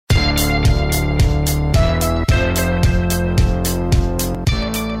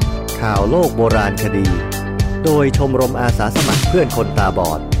ข่าวโลกโบราณคดีโดยชมรมอาสาสมัครเพื่อนคนตาบ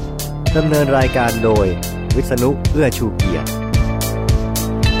อดดำเนินรายการโดยวิษณุเอื้อชูเกียรติ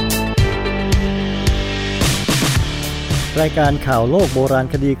รายการข่าวโลกโบราณ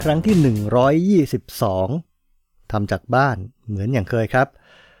คดีครั้งที่122ทำจากบ้านเหมือนอย่างเคยครับ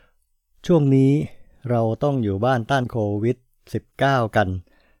ช่วงนี้เราต้องอยู่บ้านต้านโควิด-19 กัน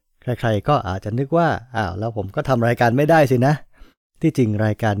ใครๆก็อาจจะนึกว่าแล้วผมก็ทำรายการไม่ได้สินะที่จริงร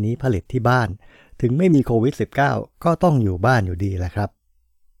ายการนี้ผลิตที่บ้านถึงไม่มีโควิด-19 ก็ต้องอยู่บ้านอยู่ดีแหละครับ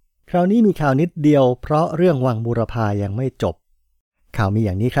คราวนี้มีข่าวนิดเดียวเพราะเรื่องวังบูรพายังไม่จบข่าวมีอ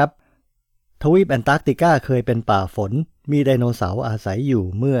ย่างนี้ครับทวีปแอนตาร์กติกาเคยเป็นป่าฝนมีไดโนเสาร์อาศัยอยู่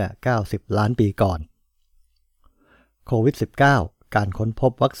เมื่อ90ล้านปีก่อนโควิด-19 การค้นพ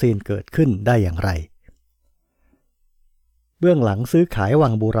บวัคซีนเกิดขึ้นได้อย่างไรเบื้องหลังซื้อขายวั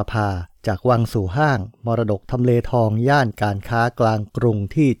งบูรพาจากวังสู่ห้างมรดกทำเลทองย่านการค้ากลางกรุง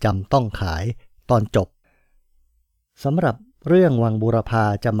ที่จำต้องขายตอนจบสำหรับเรื่องวังบูรพา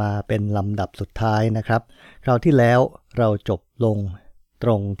จะมาเป็นลำดับสุดท้ายนะครับคราวที่แล้วเราจบลงตร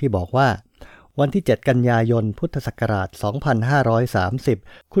งที่บอกว่าวันที่7กันยายนพุทธศักราช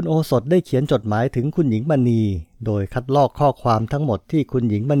2530คุณโอสถได้เขียนจดหมายถึงคุณหญิงมณีโดยคัดลอกข้อความทั้งหมดที่คุณ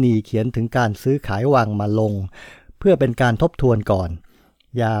หญิงมณีเขียนถึงการซื้อขายวังมาลงเพื่อเป็นการทบทวนก่อน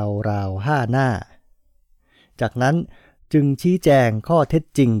ยาวราว5 หน้าจากนั้นจึงชี้แจงข้อเท็จ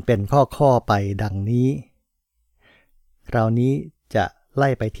จริงเป็นข้อๆไปดังนี้คราวนี้จะไล่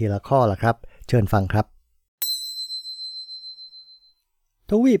ไปทีละข้อละครับเชิญฟังครับ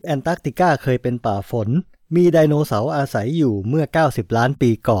ทวีปแอนตาร์กติกาเคยเป็นป่าฝนมีไดโนเสาร์อาศัยอยู่เมื่อ90ล้านปี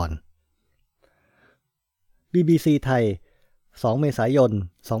ก่อน BBC ไทย2เมษายน2020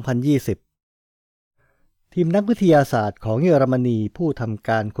ทีมนักวิทยาศาสตร์ของเยอรมนีผู้ทำก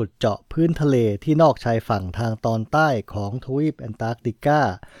ารขุดเจาะพื้นทะเลที่นอกชายฝั่งทางตอนใต้ของทวีปแอนตาร์กติกา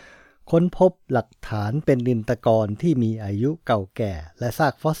ค้นพบหลักฐานเป็นดินตะกอนที่มีอายุเก่าแก่และซา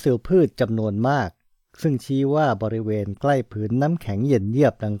กฟอสซิลพืชจำนวนมากซึ่งชี้ว่าบริเวณใกล้ผืนน้ำแข็งเย็นเยีย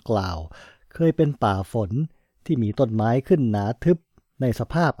บดังกล่าวเคยเป็นป่าฝนที่มีต้นไม้ขึ้นหนาทึบในส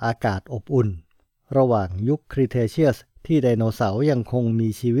ภาพอากาศอบอุ่นระหว่างยุคครีเทเชียสที่ไดโนเสาร์ยังคงมี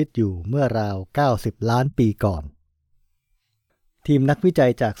ชีวิตอยู่เมื่อราว90ล้านปีก่อนทีมนักวิจั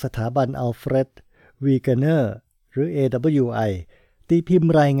ยจากสถาบันอัลเฟรด วีเกเนอร์หรือ AWI ตีพิม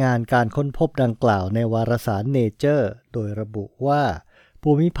พ์รายงานการค้นพบดังกล่าวในวารสาร Nature โดยระบุว่า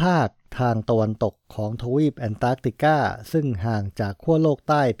ภูมิภาคทางตะวันตกของทวีปแอนตาร์กติกาซึ่งห่างจากขั้วโลกใ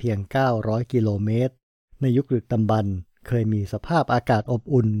ต้เพียง900กิโลเมตรในยุคดึกดำบรรพ์เคยมีสภาพอากาศอบ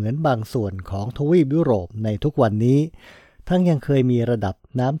อุ่นเหมือนบางส่วนของทวีปยุโรปในทุกวันนี้ทั้งยังเคยมีระดับ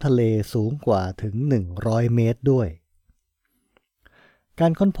น้ำทะเลสูงกว่าถึง100เมตรด้วยกา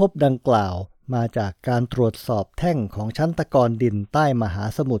รค้นพบดังกล่าวมาจากการตรวจสอบแท่งของชั้นตะกอนดินใต้มหา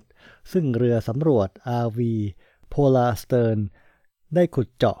สมุทรซึ่งเรือสำรวจ RV Polar Stern ได้ขุด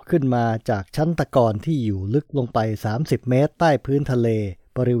เจาะขึ้นมาจากชั้นตะกอนที่อยู่ลึกลงไป30เมตรใต้พื้นทะเล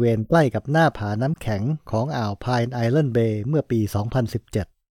บริเวณใกล้กับหน้าผาน้ำแข็งของอ่าวพายน์ไอแลนด์เบย์เมื่อปี 2017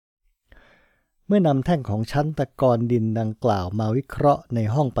 เมื่อนำแท่งของชั้นตะกอนดินดังกล่าวมาวิเคราะห์ใน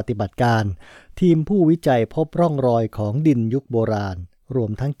ห้องปฏิบัติการทีมผู้วิจัยพบร่องรอยของดินยุคโบราณรว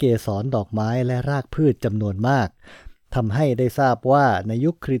มทั้งเกสรดอกไม้และรากพืชจำนวนมากทำให้ได้ทราบว่าใน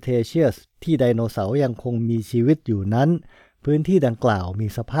ยุคครีเทเชียสที่ไดโนเสาร์ยังคงมีชีวิตอยู่นั้นพื้นที่ดังกล่าวมี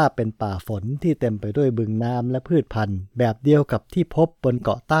สภาพเป็นป่าฝนที่เต็มไปด้วยบึงน้ำและพืชพันธุ์แบบเดียวกับที่พบบนเก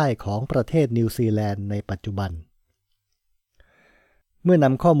าะใต้ของประเทศนิวซีแลนด์ในปัจจุบันเมื่อน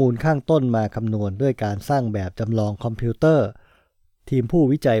ำข้อมูลข้างต้นมาคำนวณด้วยการสร้างแบบจำลองคอมพิวเตอร์ทีมผู้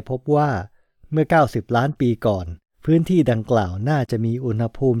วิจัยพบว่าเมื่อ90ล้านปีก่อนพื้นที่ดังกล่าวน่าจะมีอุณห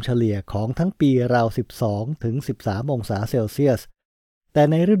ภูมิเฉลี่ยของทั้งปีราว12 ถึง 13 องศาเซลเซียสแต่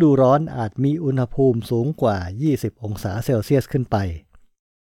ในฤดูร้อนอาจมีอุณหภูมิสูงกว่า20 องศาเซลเซียสขึ้นไป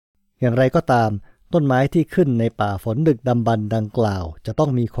อย่างไรก็ตามต้นไม้ที่ขึ้นในป่าฝนดึกดำบรรพ์ดังกล่าวจะต้อ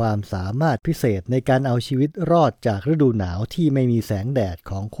งมีความสามารถพิเศษในการเอาชีวิตรอดจากฤดูหนาวที่ไม่มีแสงแดด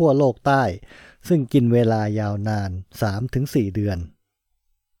ของขั้วโลกใต้ซึ่งกินเวลายาวนาน 3-4 เดือน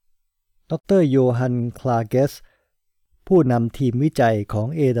ดร.โยฮัน คลาเกสผู้นำทีมวิจัยของ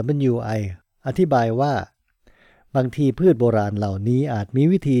AWI อธิบายว่าบางทีพืชโบราณเหล่านี้อาจมี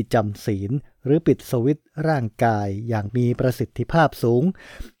วิธีจำศีลหรือปิดสวิตช์ร่างกายอย่างมีประสิทธิภาพสูง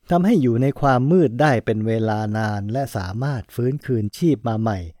ทำให้อยู่ในความมืดได้เป็นเวลานานและสามารถฟื้นคืนชีพมาให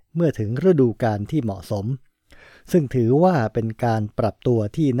ม่เมื่อถึงฤดูกาลที่เหมาะสมซึ่งถือว่าเป็นการปรับตัว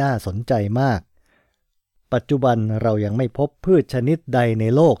ที่น่าสนใจมากปัจจุบันเรายังไม่พบพืชชนิดใดใน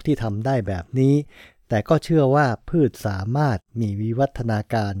โลกที่ทำได้แบบนี้แต่ก็เชื่อว่าพืชสามารถมีวิวัฒนา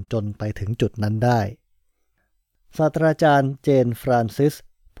การจนไปถึงจุดนั้นได้ศาสตราจารย์เจนฟรานซิส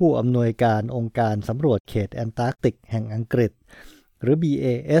ผ ผู้อำนวยการองค์การสำรวจเขตแอนตาร์กติกแห่งอังกฤษหรือ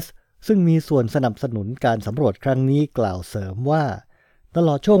BAS ซึ่งมีส่วนสนับสนุนการสำรวจครั้งนี้กล่าวเสริมว่าตล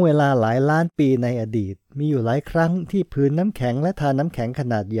อดช่วงเวลาหลายล้านปีในอดีตมีอยู่หลายครั้งที่พื้นน้ำแข็งและทานน้ำแข็งข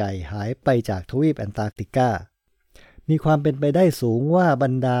นาดใหญ่หายไปจากทวีปแอนตาร์กติกามีความเป็นไปได้สูงว่าบร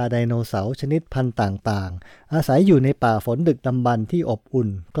รดาไดโนเสาร์ชนิดพันธุ์ต่างๆอาศัยอยู่ในป่าฝนดึกดำบรรพ์ที่อบอุ่น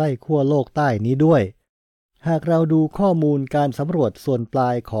ใกล้ขั้วโลกใต้นี้ด้วยหากเราดูข้อมูลการสำรวจส่วนปลา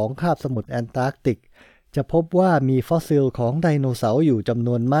ยของคาบสมุทรแอนตาร์กติกจะพบว่ามีฟอสซิลของไดโนเสาร์อยู่จำน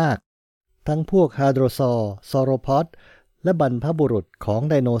วนมากทั้งพวกฮาร์โดรซอร์ซอโรพอดและบรรพบุรุษของ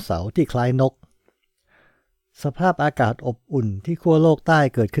ไดโนเสาร์ที่คล้ายนกสภาพอากาศอบอุ่นที่ขั้วโลกใต้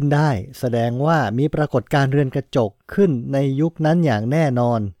เกิดขึ้นได้แสดงว่ามีปรากฏการณ์เรือนกระจกขึ้นในยุคนั้นอย่างแน่น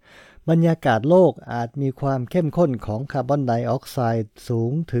อนบรรยากาศโลกอาจมีความเข้มข้นของคาร์บอนไดออกไซด์สู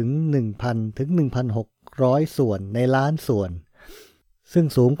งถึง 1,000 ถึง 1,600 ส่วนในล้านส่วนซึ่ง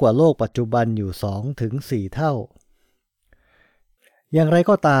สูงกว่าโลกปัจจุบันอยู่ 2 ถึง 4 เท่าอย่างไร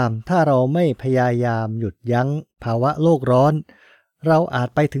ก็ตามถ้าเราไม่พยายามหยุดยั้งภาวะโลกร้อนเราอาจ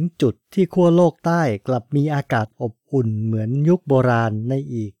ไปถึงจุดที่ขั้วโลกใต้กลับมีอากาศอบอุ่นเหมือนยุคโบราณใน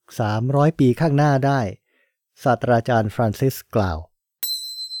อีก300 ปีข้างหน้าได้ศาสตราจารย์ฟรานซิสกล่าว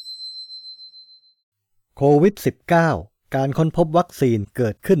โควิด -19 การค้นพบวัคซีนเกิ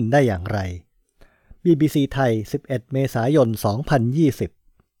ดขึ้นได้อย่างไร BBC ไทย 11 เมษายน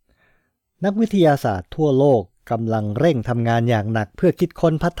 2020 นักวิทยาศาสตร์ทั่วโลกกำลังเร่งทำงานอย่างหนักเพื่อคิด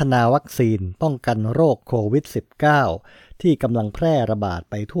ค้นพัฒนาวัคซีนป้องกันโรคโควิด -19 ที่กำลังแพร่ระบาด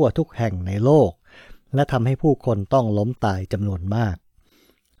ไปทั่วทุกแห่งในโลกและทำให้ผู้คนต้องล้มตายจำนวนมาก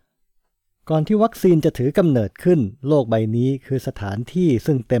ก่อนที่วัคซีนจะถือกำเนิดขึ้นโลกใบนี้คือสถานที่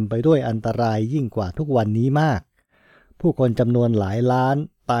ซึ่งเต็มไปด้วยอันตรายยิ่งกว่าทุกวันนี้มากผู้คนจำนวนหลายล้าน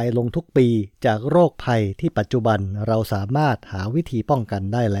ตายลงทุกปีจากโรคภัยที่ปัจจุบันเราสามารถหาวิธีป้องกัน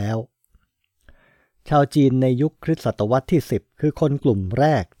ได้แล้วชาวจีนในยุคคริสตศตวรรษที่ 10คือคนกลุ่มแร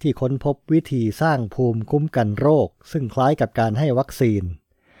กที่ค้นพบวิธีสร้างภูมิคุ้มกันโรคซึ่งคล้ายกับการให้วัคซีน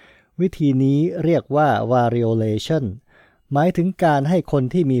วิธีนี้เรียกว่า variolation หมายถึงการให้คน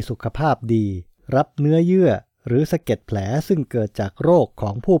ที่มีสุขภาพดีรับเนื้อเยื่อหรือสะเก็ดแผลซึ่งเกิดจากโรคขอ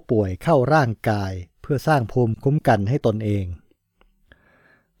งผู้ป่วยเข้าร่างกายเพื่อสร้างภูมิคุ้มกันให้ตนเอง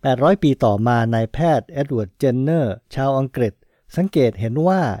800 ปีต่อมานายแพทย์เอ็ดเวิร์ด เจนเนอร์ชาวอังกฤษสังเกตเห็น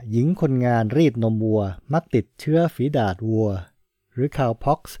ว่าหญิงคนงานรีดนมวัวมักติดเชื้อฝีดาษวัวหรือ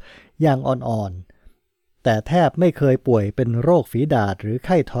cowpox อย่างอ่อนๆแต่แทบไม่เคยป่วยเป็นโรคฝีดาษหรือไ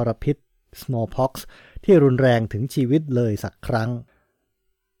ข้ทรพิษ smallpox ที่รุนแรงถึงชีวิตเลยสักครั้ง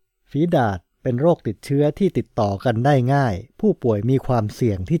ฝีดาษเป็นโรคติดเชื้อที่ติดต่อกันได้ง่ายผู้ป่วยมีความเ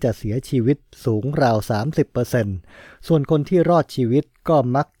สี่ยงที่จะเสียชีวิตสูงราว 30% ส่วนคนที่รอดชีวิตก็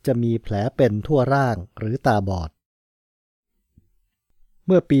มักจะมีแผลเป็นทั่วร่างหรือตาบอดเ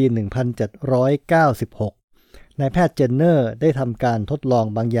มื่อปี 1796 นายแพทย์เจนเนอร์ได้ทำการทดลอง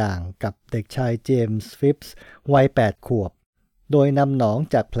บางอย่างกับเด็กชายเจมส์ฟิปส์วัย 8 ขวบโดยนำหนอง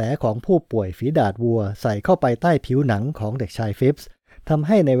จากแผลของผู้ป่วยฝีดาษวัวใส่เข้าไปใต้ผิวหนังของเด็กชายฟิปส์ทำใ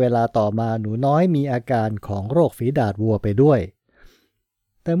ห้ในเวลาต่อมาหนูน้อยมีอาการของโรคฝีดาษวัวไปด้วย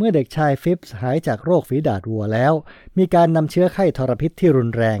แต่เมื่อเด็กชายฟิปส์หายจากโรคฝีดาษวัวแล้วมีการนำเชื้อไข้ทรพิษที่รุ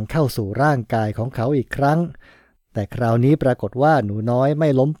นแรงเข้าสู่ร่างกายของเขาอีกครั้งแต่คราวนี้ปรากฏว่าหนูน้อยไม่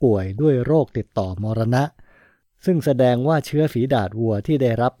ล้มป่วยด้วยโรคติดต่อมรณะซึ่งแสดงว่าเชื้อฝีดาษวัวที่ไ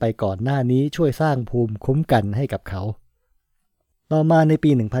ด้รับไปก่อนหน้านี้ช่วยสร้างภูมิคุ้มกันให้กับเขาต่อมาใน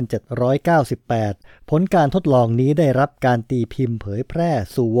ปี 1798 ผลการทดลองนี้ได้รับการตีพิมพ์เผยแพร่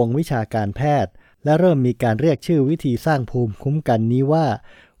สู่วงวิชาการแพทย์และเริ่มมีการเรียกชื่อวิธีสร้างภูมิคุ้มกันนี้ว่า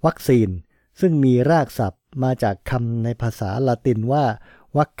วัคซีนซึ่งมีรากศัพท์มาจากคำในภาษาละตินว่า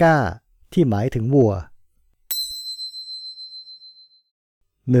วัคก้าที่หมายถึงวัว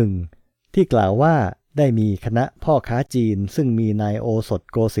1. ที่กล่าวว่าได้มีคณะพ่อค้าจีนซึ่งมีนายโอสถ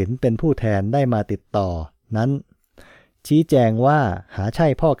โกสินทร์เป็นผู้แทนได้มาติดต่อนั้นชี้แจงว่าหาใช่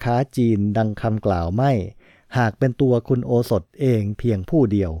พ่อค้าจีนดังคำกล่าวไม่หากเป็นตัวคุณโอสถเองเพียงผู้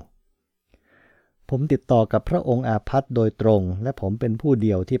เดียวผมติดต่อกับพระองค์อาพัฒโดยตรงและผมเป็นผู้เ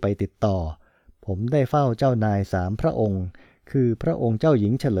ดียวที่ไปติดต่อผมได้เฝ้าเจ้านาย3 พระองค์คือพระองค์เจ้าหญิ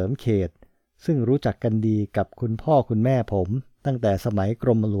งเฉลิมเขตซึ่งรู้จักกันดีกับคุณพ่อคุณแม่ผมตั้งแต่สมัยกร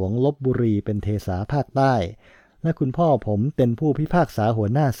มหลวงลพบุรีเป็นเทสาภาคใต้และคุณพ่อผมเป็นผู้พิพากษาหัว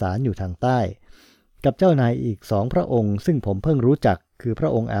หน้าศาลอยู่ทางใต้กับเจ้านายอีก2 พระองค์ซึ่งผมเพิ่งรู้จักคือพระ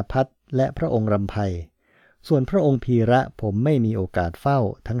องค์อาพัฒและพระองค์รำไพส่วนพระองค์พีระผมไม่มีโอกาสเฝ้า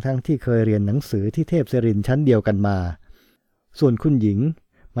ทั้งที่เคยเรียนหนังสือที่เทพศิรินทร์ชั้นเดียวกันมาส่วนคุณหญิง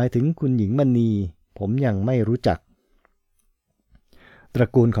หมายถึงคุณหญิงมณีผมยังไม่รู้จักตระ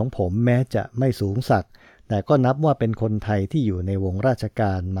กูลของผมแม้จะไม่สูงศักดิ์ แต่ก็นับว่าเป็นคนไทยที่อยู่ในวงราชก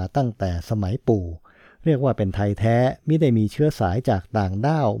ารมาตั้งแต่สมัยปู่เรียกว่าเป็นไทยแท้มิได้มีเชื้อสายจากต่าง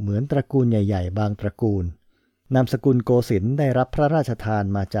ด้าวเหมือนตระกูลใหญ่ๆบางตระกูลนามสกุลโกสินทร์ได้รับพระราชทาน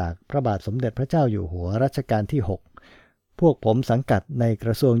มาจากพระบาทสมเด็จพระเจ้าอยู่หัวรัชกาลที่6พวกผมสังกัดในก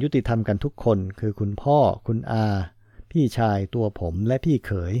ระทรวงยุติธรรมกันทุกคนคือคุณพ่อคุณอาพี่ชายตัวผมและพี่เ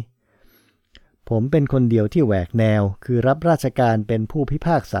ขยผมเป็นคนเดียวที่แหวกแนวคือรับราชการเป็นผู้พิพ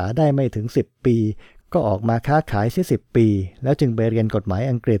ากษาได้ไม่ถึง10 ปีก็ออกมาค้าขายเสีย10 ปีแล้วจึงไปเรียนกฎหมาย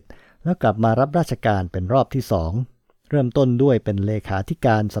อังกฤษแล้วกลับมารับราชการเป็นรอบที่2เริ่มต้นด้วยเป็นเลขาธิก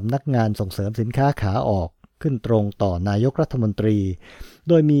ารสำนักงานส่งเสริมสินค้าขาออกขึ้นตรงต่อนายกรัฐมนตรี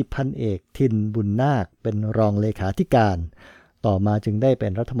โดยมีพันเอกทินบุญนาคเป็นรองเลขาธิการต่อมาจึงได้เป็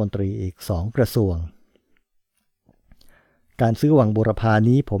นรัฐมนตรีอีก2 กระทรวงการซื้อวังบูรพา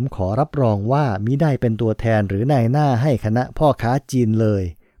นี้ผมขอรับรองว่ามิได้เป็นตัวแทนหรือนายหน้าให้คณะพ่อค้าจีนเลย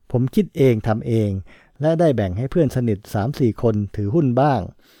ผมคิดเองทำเองและได้แบ่งให้เพื่อนสนิท 3-4 คนถือหุ้นบ้าง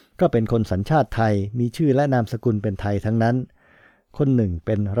ก็เป็นคนสัญชาติไทยมีชื่อและนามสกุลเป็นไทยทั้งนั้นคนหนึ่งเ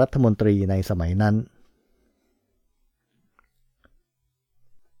ป็นรัฐมนตรีในสมัยนั้น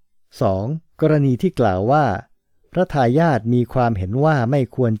 2. กรณีที่กล่าวว่าพระทายาทมีความเห็นว่าไม่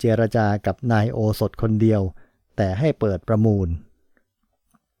ควรเจรจากับนายโอสถคนเดียวแต่ให้เปิดประมูล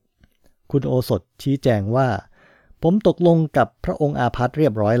คุณโอสถชี้แจงว่าผมตกลงกับพระองค์อาภัพเรีย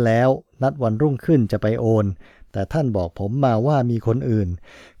บร้อยแล้วนัดวันรุ่งขึ้นจะไปโอนแต่ท่านบอกผมมาว่ามีคนอื่น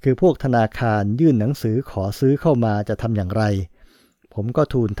คือพวกธนาคารยื่นหนังสือขอซื้อเข้ามาจะทำอย่างไรผมก็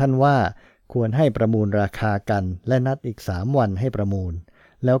ทูลท่านว่าควรให้ประมูลราคากันและนัดอีก3 วันให้ประมูล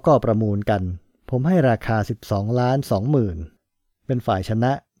แล้วก็ประมูลกันผมให้ราคา12,20,000เป็นฝ่ายชน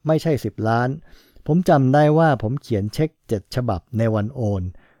ะไม่ใช่10 ล้านผมจำได้ว่าผมเขียนเช็ค7 ฉบับในวันโอน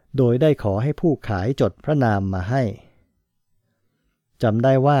โดยได้ขอให้ผู้ขายจดพระนามมาให้จำไ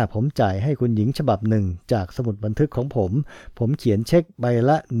ด้ว่าผมจ่ายให้คุณหญิงฉบับหนึ่งจากสมุดบันทึกของผมเขียนเช็คใบ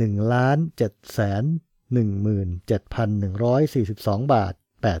ละ 1,717,142 บาท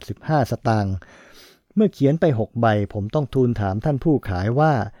85 สตางค์เมื่อเขียนไป6 ใบผมต้องทูลถามท่านผู้ขายว่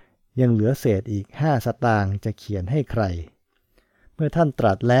ายังเหลือเศษอีก5 สตางค์จะเขียนให้ใครเมื่อท่านต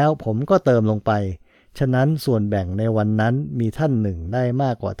รัสแล้วผมก็เติมลงไปฉะนั้นส่วนแบ่งในวันนั้นมีท่านหนึ่งได้ม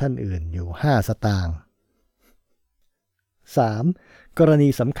ากกว่าท่านอื่นอยู่5 สตางค์ 3. กรณี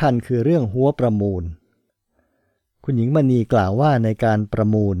สำคัญคือเรื่องหัวประมูลคุณหญิงมณีกล่าวว่าในการประ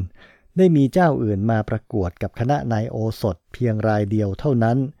มูลได้มีเจ้าอื่นมาประกวดกับคณะนายโอสถเพียงรายเดียวเท่า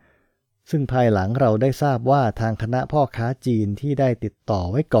นั้นซึ่งภายหลังเราได้ทราบว่าทางคณะพ่อค้าจีนที่ได้ติดต่อ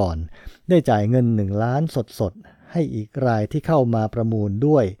ไว้ก่อนได้จ่ายเงิน1 ล้านสดๆให้อีกรายที่เข้ามาประมูล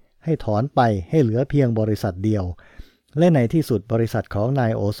ด้วยให้ถอนไปให้เหลือเพียงบริษัทเดียวและในที่สุดบริษัทของนา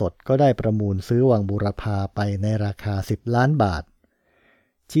ยโอสถก็ได้ประมูลซื้อวังบูรพาไปในราคา10 ล้านบาท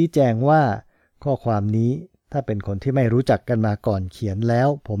ชี้แจงว่าข้อความนี้ถ้าเป็นคนที่ไม่รู้จักกันมาก่อนเขียนแล้ว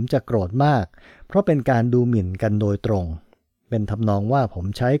ผมจะโกรธมากเพราะเป็นการดูหมิ่นกันโดยตรงเป็นทำนองว่าผม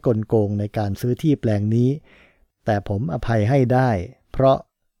ใช้กลโกงในการซื้อที่แปลงนี้แต่ผมอภัยให้ได้เพราะ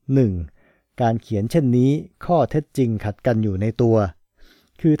 1. การเขียนเช่นนี้ข้อเท็จจริงขัดกันอยู่ในตัว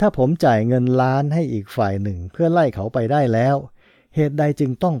คือถ้าผมจ่ายเงินล้านให้อีกฝ่ายหนึ่งเพื่อไล่เขาไปได้แล้วเหตุใดจึ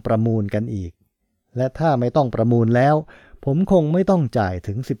งต้องประมูลกันอีกและถ้าไม่ต้องประมูลแล้วผมคงไม่ต้องจ่าย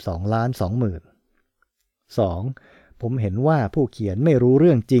ถึง12,20,000 2. ผมเห็นว่าผู้เขียนไม่รู้เ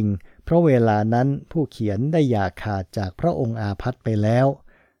รื่องจริงเพราะเวลานั้นผู้เขียนได้อย่าขาดจากพระองค์อาภัพไปแล้ว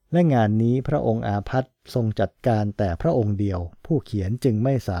และงานนี้พระองค์อาภัพทรงจัดการแต่พระองค์เดียวผู้เขียนจึงไ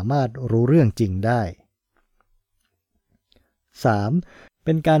ม่สามารถรู้เรื่องจริงได้ 3. เ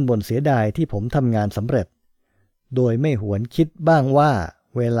ป็นการบ่นเสียดายที่ผมทำงานสำเร็จโดยไม่หวนคิดบ้างว่า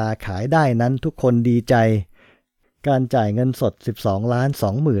เวลาขายได้นั้นทุกคนดีใจการจ่ายเงินสด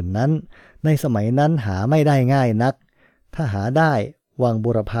12,20,000นั้นในสมัยนั้นหาไม่ได้ง่ายนักถ้าหาได้วังบู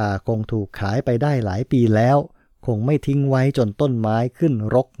รพาคงถูกขายไปได้หลายปีแล้วคงไม่ทิ้งไว้จนต้นไม้ขึ้น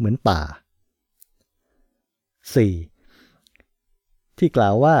รกเหมือนป่า 4. ที่กล่า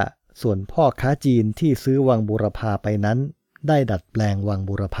วว่าส่วนพ่อค้าจีนที่ซื้อวังบูรพาไปนั้นได้ดัดแปลงวัง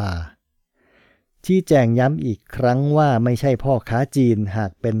บูรพาชี้แจงย้ำอีกครั้งว่าไม่ใช่พ่อค้าจีนหา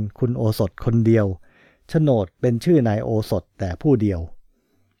กเป็นคุณโอสถคนเดียวโฉนดเป็นชื่อนายโอสถแต่ผู้เดียว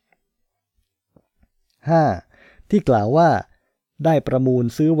 5. ที่กล่าวว่าได้ประมูล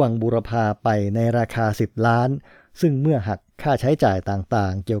ซื้อวังบูรพาไปในราคา10 ล้านซึ่งเมื่อหักค่าใช้จ่ายต่า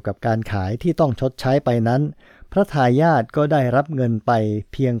งๆเกี่ยวกับการขายที่ต้องชดใช้ไปนั้นพระทายาทก็ได้รับเงินไป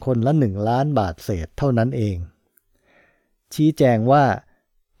เพียงคนละ1 ล้านบาทเศษเท่านั้นเองชี้แจงว่า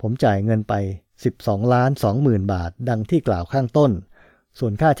ผมจ่ายเงินไป12,20,000 บาทดังที่กล่าวข้างต้นส่ว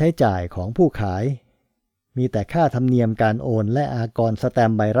นค่าใช้จ่ายของผู้ขายมีแต่ค่าธรรมเนียมการโอนและอากรสแต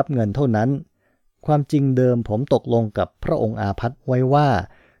มป์ใบรับเงินเท่านั้น ความจริงเดิมผมตกลงกับพระองค์อาพัฒไว้ว่า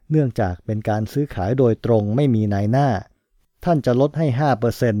เนื่องจากเป็นการซื้อขายโดยตรงไม่มีนายหน้าท่านจะลดให้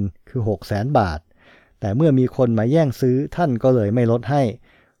 5% คือ 600,000 บาทแต่เมื่อมีคนมาแย่งซื้อท่านก็เลยไม่ลดให้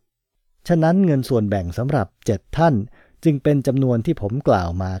ฉะนั้นเงินส่วนแบ่งสำหรับ7ท่านจึงเป็นจำนวนที่ผมกล่าว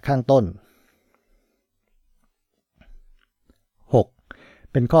มาข้างต้น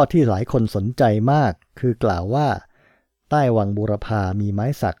 6. เป็นข้อที่หลายคนสนใจมากคือกล่าวว่าใต้วังบูรพามีไม้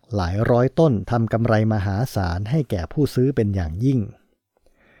สักหลายร้อยต้นทำกำไรมหาศาลให้แก่ผู้ซื้อเป็นอย่างยิ่ง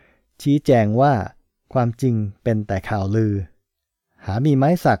ชี้แจงว่าความจริงเป็นแต่ข่าวลือหามีไม้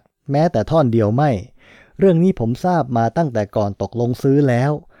สักแม้แต่ท่อนเดียวไม่เรื่องนี้ผมทราบมาตั้งแต่ก่อนตกลงซื้อแล้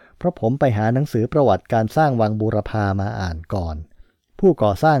วเพราะผมไปหาหนังสือประวัติการสร้างวังบูรพามาอ่านก่อนผู้ก่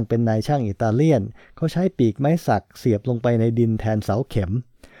อสร้างเป็นนายช่างอิตาเลียนเขาใช้ปีกไม้สักเสียบลงไปในดินแทนเสาเข็ม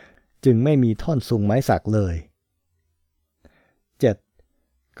จึงไม่มีท่อนซุงไม้สักเลย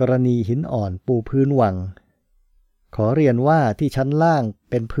 7. กรณีหินอ่อนปูพื้นวังขอเรียนว่าที่ชั้นล่าง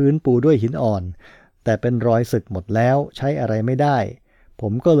เป็นพื้นปูด้วยหินอ่อนแต่เป็นรอยสึกหมดแล้วใช้อะไรไม่ได้ผ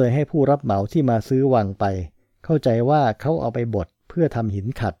มก็เลยให้ผู้รับเหมาที่มาซื้อวังไปเข้าใจว่าเขาเอาไปบดเพื่อทำหิน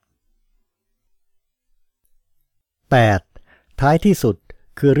ขัด 8. ท้ายที่สุด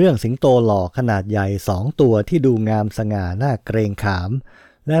คือเรื่องสิงโตหล่อขนาดใหญ่2ตัวที่ดูงามสง่าน่าเกรงขาม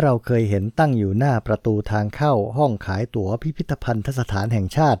และเราเคยเห็นตั้งอยู่หน้าประตูทางเข้าห้องขายตั๋วพิพิธภัณฑสถานแห่ง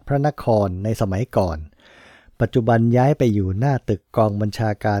ชาติพระนครในสมัยก่อนปัจจุบันย้ายไปอยู่หน้าตึกกองบัญชา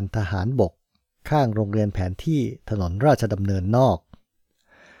การทหารบกข้างโรงเรียนแผนที่ถนนราชดำเนินนอก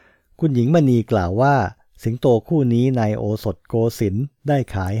คุณหญิงมณีกล่าวว่าสิงโตคู่นี้นายโอสถโกสินทร์ได้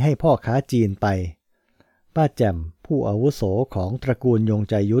ขายให้พ่อค้าจีนไปป้าแจ่มผู้อาวุโสของตระกูลยง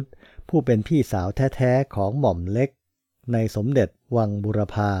ใจยุทธผู้เป็นพี่สาวแท้ๆของหม่อมเล็กในสมเด็จวังบูร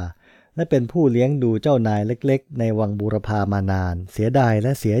พาและเป็นผู้เลี้ยงดูเจ้านายเล็กๆในวังบูรพามานานเสียดายแล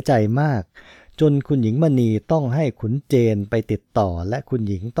ะเสียใจมากจนคุณหญิงมณีต้องให้ขุนเจนไปติดต่อและคุณ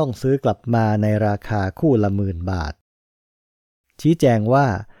หญิงต้องซื้อกลับมาในราคาคู่ละ10,000 บาทชี้แจงว่า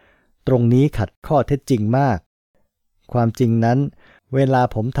ตรงนี้ขัดข้อเท็จจริงมากความจริงนั้นเวลา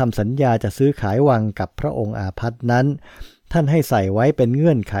ผมทำสัญญาจะซื้อขายวังกับพระองค์อาพัฒนั้นท่านให้ใส่ไว้เป็นเ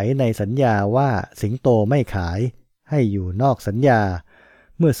งื่อนไขในสัญญาว่าสิงโตไม่ขายให้อยู่นอกสัญญา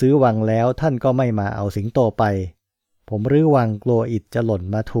เมื่อซื้อวังแล้วท่านก็ไม่มาเอาสิงโตไปผมรื้อวังกลัวอิฐจะหล่น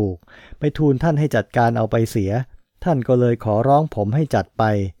มาถูกไปทูลท่านให้จัดการเอาไปเสียท่านก็เลยขอร้องผมให้จัดไป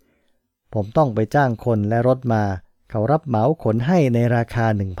ผมต้องไปจ้างคนและรถมาเขารับเหมาขนให้ในราคา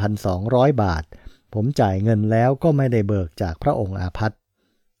 1,200 บาทผมจ่ายเงินแล้วก็ไม่ได้เบิกจากพระองค์อาพัฒ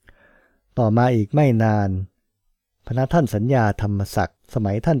ต่อมาอีกไม่นานพระท่านสัญญาธรรมศักดิ์ส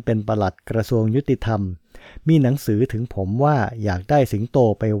มัยท่านเป็นปลัดกระทรวงยุติธรรมมีหนังสือถึงผมว่าอยากได้สิงโต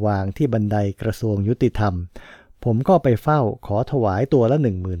ไปวางที่บันไดกระทรวงยุติธรรมผมก็ไปเฝ้าขอถวายตัวละ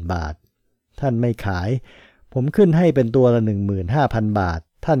 10,000 บาทท่านไม่ขายผมขึ้นให้เป็นตัวละ 15,000 บาท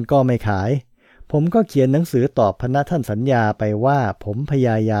ท่านก็ไม่ขายผมก็เขียนหนังสือตอบพระท่านสัญญาไปว่าผมพย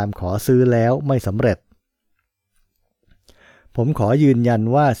ายามขอซื้อแล้วไม่สำเร็จผมขอยืนยัน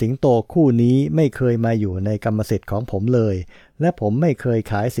ว่าสิงโตคู่นี้ไม่เคยมาอยู่ในกรรมสิทธิ์ของผมเลยและผมไม่เคย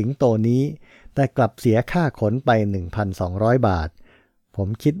ขายสิงโตนี้แต่กลับเสียค่าขนไป 1,200 บาทผม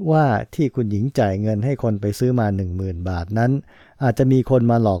คิดว่าที่คุณหญิงจ่ายเงินให้คนไปซื้อมา 10,000 บาทนั้นอาจจะมีคน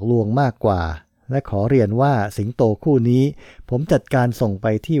มาหลอกลวงมากกว่าและขอเรียนว่าสิงโตคู่นี้ผมจัดการส่งไป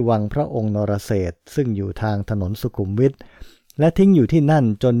ที่วังพระองค์นรเศรษฐ์ซึ่งอยู่ทางถนนสุขุมวิทและทิ้งอยู่ที่นั่น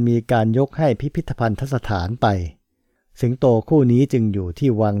จนมีการยกให้พิพิธภัณฑสถานไปสิงโตคู่นี้จึงอยู่ที่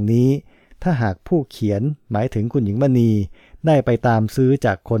วังนี้ถ้าหากผู้เขียนหมายถึงคุณหญิงมณีได้ไปตามซื้อจ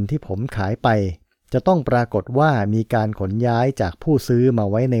ากคนที่ผมขายไปจะต้องปรากฏว่ามีการขนย้ายจากผู้ซื้อมา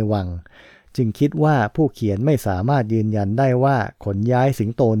ไว้ในวังจึงคิดว่าผู้เขียนไม่สามารถยืนยันได้ว่าขนย้ายสิง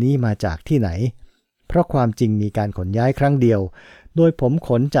โตนี้มาจากที่ไหนเพราะความจริงมีการขนย้ายครั้งเดียวโดยผมข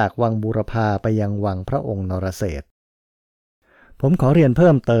นจากวังบูรพาไปยังวังพระองค์นรเศรษฐ์ผมขอเรียนเ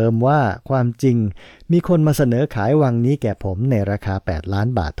พิ่มเติมว่าความจริงมีคนมาเสนอขายวังนี้แก่ผมในราคา8 ล้าน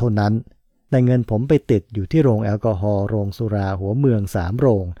บาทเท่านั้นแต่เงินผมไปติดอยู่ที่โรงแอลกอฮอล์โรงสุราหัวเมือง3 โร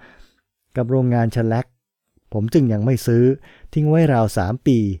งกับโรงงานฉลักผมจึงยังไม่ซื้อทิ้งไว้ราว3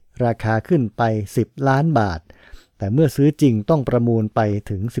 ปีราคาขึ้นไป10 ล้านบาทแต่เมื่อซื้อจริงต้องประมูลไป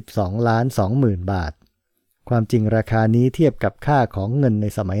ถึง 12,20,000 บาทความจริงราคานี้เทียบกับค่าของเงินใน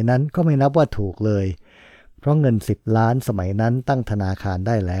สมัยนั้นก็ไม่นับว่าถูกเลยเพราะเงิน10 ล้านสมัยนั้นตั้งธนาคารไ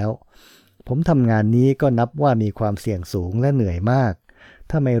ด้แล้วผมทำงานนี้ก็นับว่ามีความเสี่ยงสูงและเหนื่อยมาก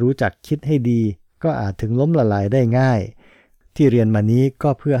ถ้าไม่รู้จักคิดให้ดีก็อาจถึงล้มละลายได้ง่ายที่เรียนมานี้ก็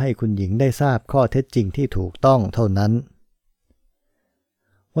เพื่อให้คุณหญิงได้ทราบข้อเท็จจริงที่ถูกต้องเท่านั้น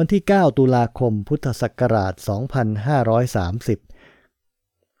วันที่ 9 ตุลาคมพุทธศักราช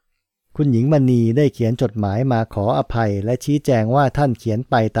 2530 คุณหญิงมณีได้เขียนจดหมายมาขออภัยและชี้แจงว่าท่านเขียน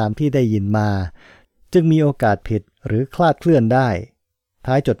ไปตามที่ได้ยินมาจึงมีโอกาสผิดหรือคลาดเคลื่อนได้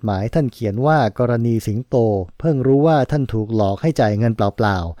ท้ายจดหมายท่านเขียนว่ากรณีสิงโตเพิ่งรู้ว่าท่านถูกหลอกให้จ่ายเงินเป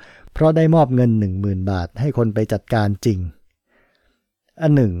ล่าๆเพราะได้มอบเงิน 10,000 บาทให้คนไปจัดการจริงอั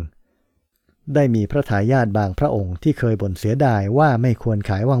นหนึ่งได้มีพระทายาทบางพระองค์ที่เคยบ่นเสียดายว่าไม่ควร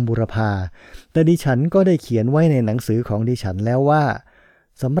ขายวังบูรพาแต่ดิฉันก็ได้เขียนไว้ในหนังสือของดิฉันแล้วว่า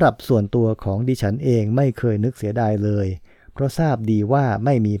สำหรับส่วนตัวของดิฉันเองไม่เคยนึกเสียดายเลยเพราะทราบดีว่าไ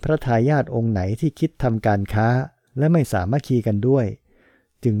ม่มีพระทายาทองค์ไหนที่คิดทำการค้าและไม่สามัคคีกันด้วย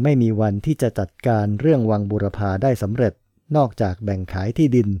จึงไม่มีวันที่จะจัดการเรื่องวังบูรพาได้สำเร็จนอกจากแบ่งขายที่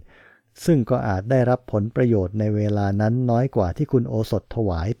ดินซึ่งก็อาจได้รับผลประโยชน์ในเวลานั้นน้อยกว่าที่คุณโอสถถว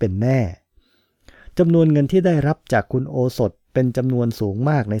ายเป็นแน่จำนวนเงินที่ได้รับจากคุณโอสถเป็นจำนวนสูง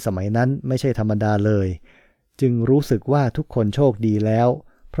มากในสมัยนั้นไม่ใช่ธรรมดาเลยจึงรู้สึกว่าทุกคนโชคดีแล้ว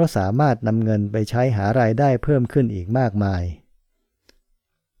เพราะสามารถนำเงินไปใช้หารายได้เพิ่มขึ้นอีกมากมาย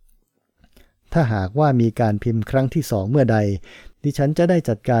ถ้าหากว่ามีการพิมพ์ครั้งที่2เมื่อใดดิฉันจะได้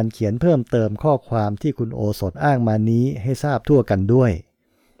จัดการเขียนเพิ่มเติมข้อความที่คุณโอสถอ้างมานี้ให้ทราบทั่วกันด้วย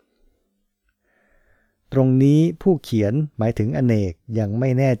ตรงนี้ผู้เขียนหมายถึงอเนกยังไม่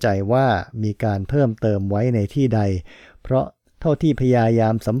แน่ใจว่ามีการเพิ่มเติมไว้ในที่ใดเพราะเท่าที่พยายา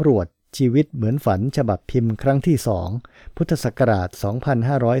มสำรวจชีวิตเหมือนฝันฉบับพิมพ์ครั้งที่2พุทธศักราช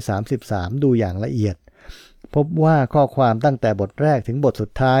 2533 ดูอย่างละเอียดพบว่าข้อความตั้งแต่บทแรกถึงบทสุ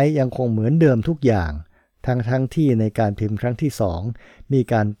ดท้ายยังคงเหมือนเดิมทุกอย่างทั้งที่ในการพิมพ์ครั้งที่2มี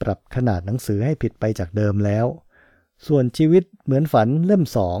การปรับขนาดหนังสือให้ผิดไปจากเดิมแล้วส่วนชีวิตเหมือนฝันเล่ม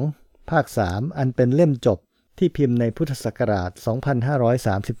2ภาค3อันเป็นเล่มจบที่พิมพ์ในพุทธศักราช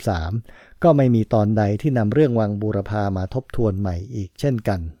 2533 ก็ไม่มีตอนใดที่นำเรื่องวังบูรพามาทบทวนใหม่อีกเช่น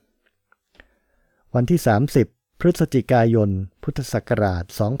กันวันที่30พฤศจิกายนพุทธศักราช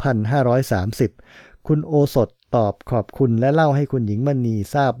 2530 คุณโอสถตอบขอบคุณและเล่าให้คุณหญิงมณี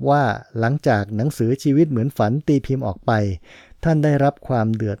ทราบว่าหลังจากหนังสือชีวิตเหมือนฝันตีพิมพ์ออกไปท่านได้รับความ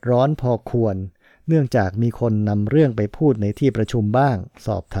เดือดร้อนพอควรเนื่องจากมีคนนำเรื่องไปพูดในที่ประชุมบ้างส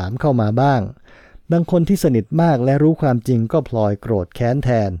อบถามเข้ามาบ้างบางคนที่สนิทมากและรู้ความจริงก็พลอยโกรธแค้นแท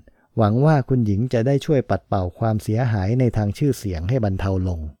นหวังว่าคุณหญิงจะได้ช่วยปัดเป่าความเสียหายในทางชื่อเสียงให้บรรเทา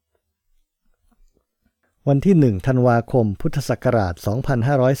ลงวันที่1ธันวาคมพุทธศักราช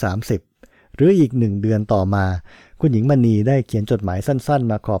 2530 หรืออีก1 เดือนต่อมาคุณหญิงมณีได้เขียนจดหมายสั้น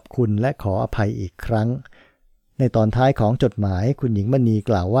ๆมาขอบคุณและขออภัยอีกครั้งในตอนท้ายของจดหมายคุณหญิงมณี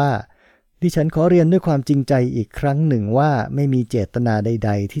กล่าวว่าดิฉันขอเรียนด้วยความจริงใจอีกครั้งหนึ่งว่าไม่มีเจตนาใ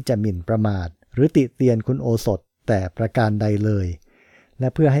ดๆที่จะหมิ่นประมาทหรือติเตียนคุณโอสถแต่ประการใดเลยและ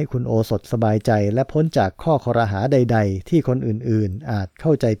เพื่อให้คุณโอสถสบายใจและพ้นจากข้อครหาใดๆที่คนอื่นๆอาจเข้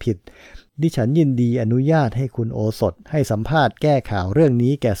าใจผิดดิฉันยินดีอนุญาตให้คุณโอสถให้สัมภาษณ์แก้ข่าวเรื่อง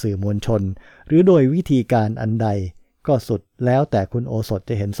นี้แก่สื่อมวลชนหรือโดยวิธีการอันใดก็สุดแล้วแต่คุณโอสถ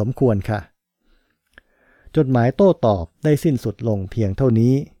จะเห็นสมควรค่ะจดหมายโต้ตอบได้สิ้นสุดลงเพียงเท่า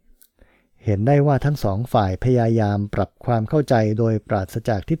นี้เห็นได้ว่าทั้งสองฝ่ายพยายามปรับความเข้าใจโดยปราศ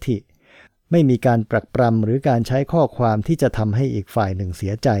จากทิฐิไม่มีการปรักปรำหรือการใช้ข้อความที่จะทำให้อีกฝ่ายหนึ่งเสี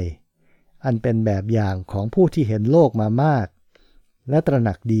ยใจอันเป็นแบบอย่างของผู้ที่เห็นโลกมามากและตระห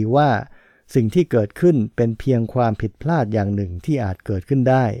นักดีว่าสิ่งที่เกิดขึ้นเป็นเพียงความผิดพลาดอย่างหนึ่งที่อาจเกิดขึ้น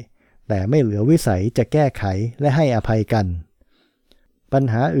ได้แต่ไม่เหลือวิสัยจะแก้ไขและให้อภัยกันปัญ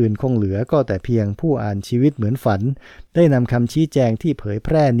หาอื่นคงเหลือก็แต่เพียงผู้อ่านชีวิตเหมือนฝันได้นำคำชี้แจงที่เผยแพ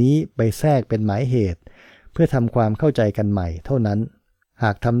ร่นี้ไปแทรกเป็นหมายเหตุเพื่อทำความเข้าใจกันใหม่เท่านั้นห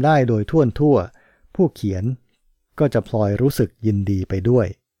ากทำได้โดยทั่วผู้เขียนก็จะพลอยรู้สึกยินดีไปด้วย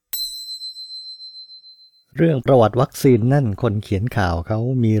เรื่องประวัติวัคซีนนั่นคนเขียนข่าวเขา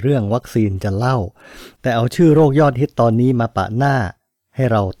มีเรื่องวัคซีนจะเล่าแต่เอาชื่อโรคยอดฮิตตอนนี้มาปะหน้าให้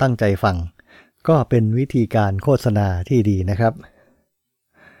เราตั้งใจฟังก็เป็นวิธีการโฆษณาที่ดีนะครับ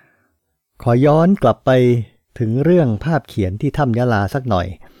ขอย้อนกลับไปถึงเรื่องภาพเขียนที่ถ้ำยะลาสักหน่อย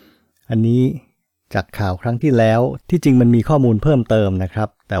อันนี้จากข่าวครั้งที่แล้วที่จริงมันมีข้อมูลเพิ่มเติมนะครับ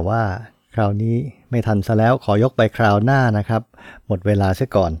แต่ว่าคราวนี้ไม่ทันซะแล้วขอยกไปคราวหน้านะครับหมดเวลาซะ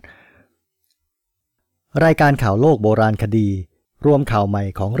ก่อนรายการข่าวโลกโบราณคดีรวมข่าวใหม่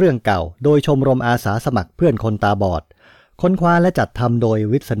ของเรื่องเก่าโดยชมรมอาสาสมัครเพื่อนคนตาบอดค้นคว้าและจัดทำโดย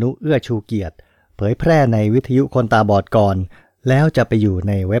วิษณุเอื้อชูเกียรติเผยแพร่ในวิทยุคนตาบอดก่อนแล้วจะไปอยู่ใ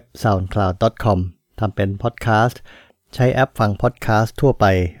นเว็บ soundcloud.com ทำเป็นพอดแคสต์ใช้แอปฟังพอดแคสต์ทั่วไป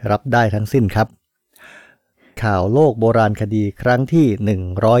รับได้ทั้งสิ้นครับข่าวโลกโบราณคดีครั้งที่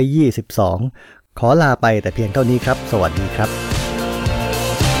122ขอลาไปแต่เพียงเท่านี้ครับสวัสดีครับ